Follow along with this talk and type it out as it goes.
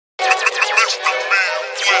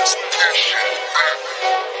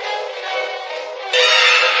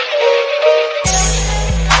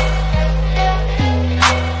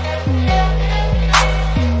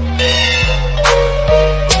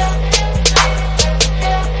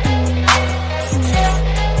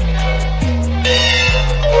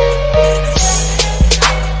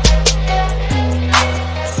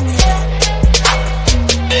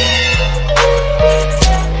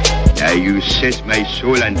You set my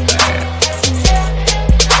soul on fire.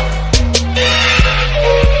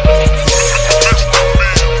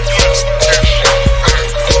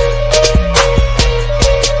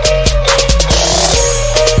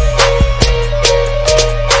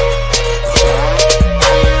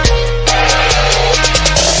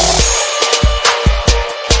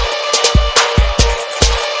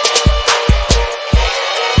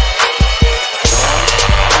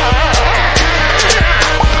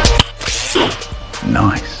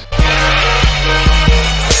 Nice.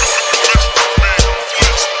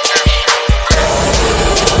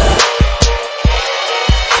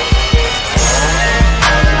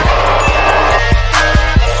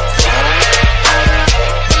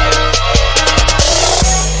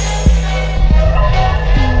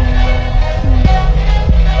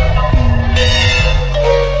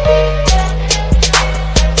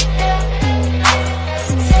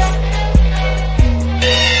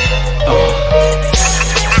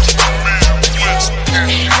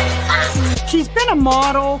 She's been a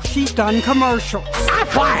model, she's done commercials.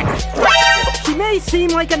 She may seem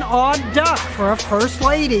like an odd duck for a first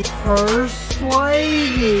lady. First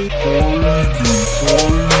lady.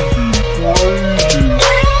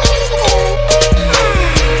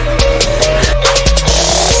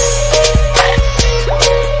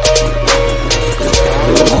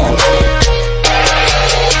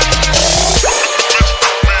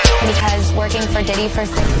 Because working for Diddy for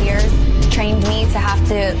 6 years trained me to have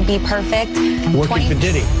to be perfect. Working for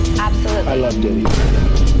Diddy? Absolutely. I love Diddy.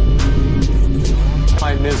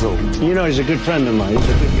 Hi, Nizzle. You know, he's a good friend of mine. He's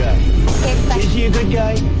a good guy. Is he a good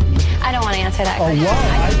guy? I don't want to answer that Oh, question.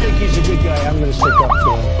 wow. I think he's a good guy. I'm going to stick up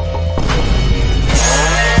for him.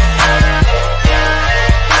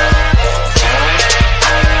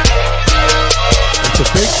 It's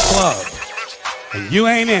a big club, and you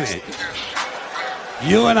ain't in it.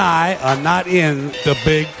 You and I are not in the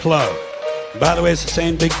big club. By the way, it's the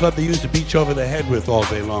same big club they used to beat you over the head with all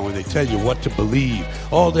day long when they tell you what to believe.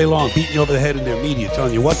 All day long, beating you over the head in their media,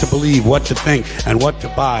 telling you what to believe, what to think, and what to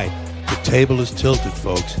buy. The table is tilted,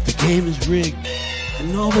 folks. The game is rigged,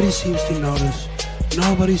 and nobody seems to notice.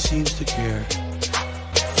 Nobody seems to care.